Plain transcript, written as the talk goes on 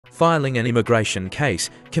Filing an immigration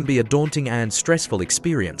case can be a daunting and stressful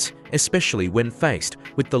experience, especially when faced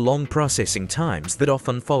with the long processing times that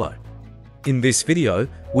often follow. In this video,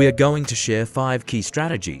 we are going to share 5 key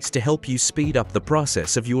strategies to help you speed up the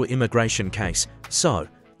process of your immigration case. So,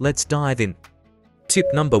 let's dive in.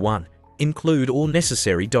 Tip number 1. Include all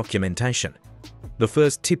necessary documentation. The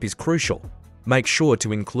first tip is crucial. Make sure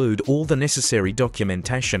to include all the necessary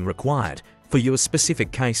documentation required for your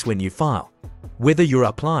specific case when you file. Whether you're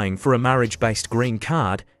applying for a marriage-based green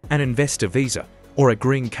card, an investor visa, or a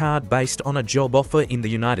green card based on a job offer in the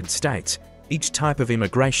United States, each type of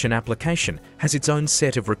immigration application has its own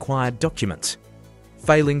set of required documents.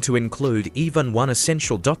 Failing to include even one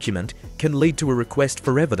essential document can lead to a request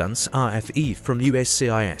for evidence (RFE) from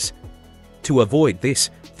USCIS. To avoid this,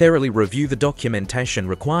 thoroughly review the documentation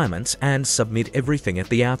requirements and submit everything at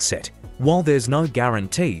the outset. While there's no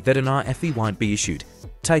guarantee that an RFE won't be issued,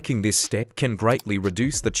 taking this step can greatly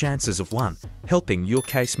reduce the chances of one, helping your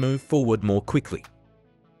case move forward more quickly.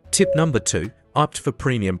 Tip number 2. Opt for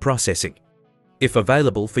premium processing. If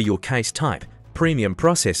available for your case type, premium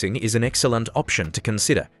processing is an excellent option to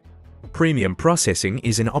consider. Premium processing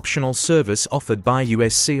is an optional service offered by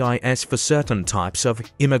USCIS for certain types of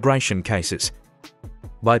immigration cases.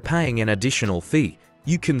 By paying an additional fee,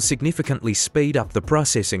 you can significantly speed up the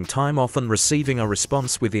processing time, often receiving a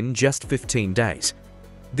response within just 15 days.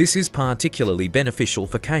 This is particularly beneficial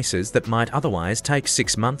for cases that might otherwise take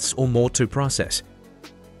 6 months or more to process.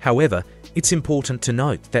 However, it's important to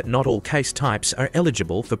note that not all case types are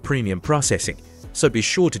eligible for premium processing, so be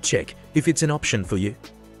sure to check if it's an option for you.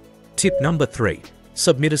 Tip number 3.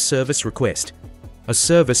 Submit a service request. A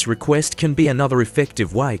service request can be another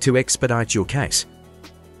effective way to expedite your case.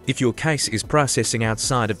 If your case is processing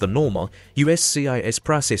outside of the normal USCIS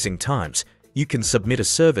processing times, you can submit a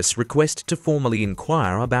service request to formally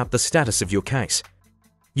inquire about the status of your case.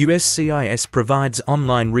 USCIS provides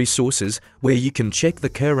online resources where you can check the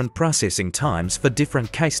current processing times for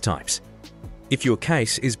different case types. If your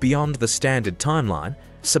case is beyond the standard timeline,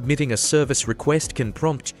 submitting a service request can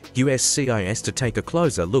prompt USCIS to take a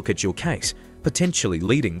closer look at your case, potentially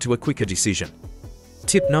leading to a quicker decision.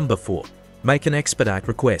 Tip number 4. Make an expedite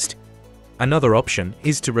request. Another option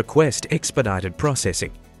is to request expedited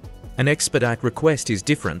processing. An expedite request is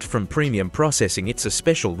different from premium processing. It's a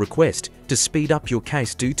special request to speed up your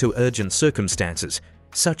case due to urgent circumstances,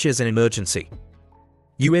 such as an emergency.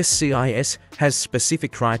 USCIS has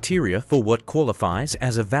specific criteria for what qualifies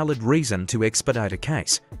as a valid reason to expedite a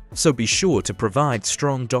case, so be sure to provide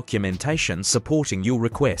strong documentation supporting your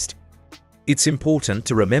request. It's important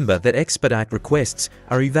to remember that expedite requests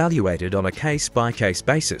are evaluated on a case-by-case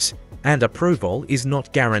basis, and approval is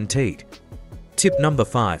not guaranteed. Tip number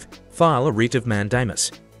 5. File a writ of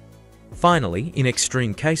mandamus. Finally, in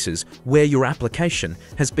extreme cases where your application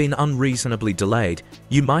has been unreasonably delayed,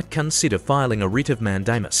 you might consider filing a writ of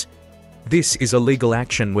mandamus. This is a legal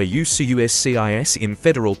action where you sue USCIS in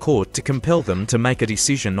federal court to compel them to make a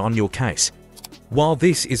decision on your case. While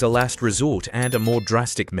this is a last resort and a more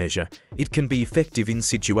drastic measure, it can be effective in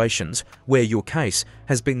situations where your case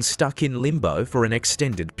has been stuck in limbo for an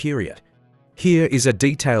extended period. Here is a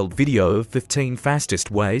detailed video of 15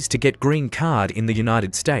 fastest ways to get green card in the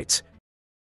United States.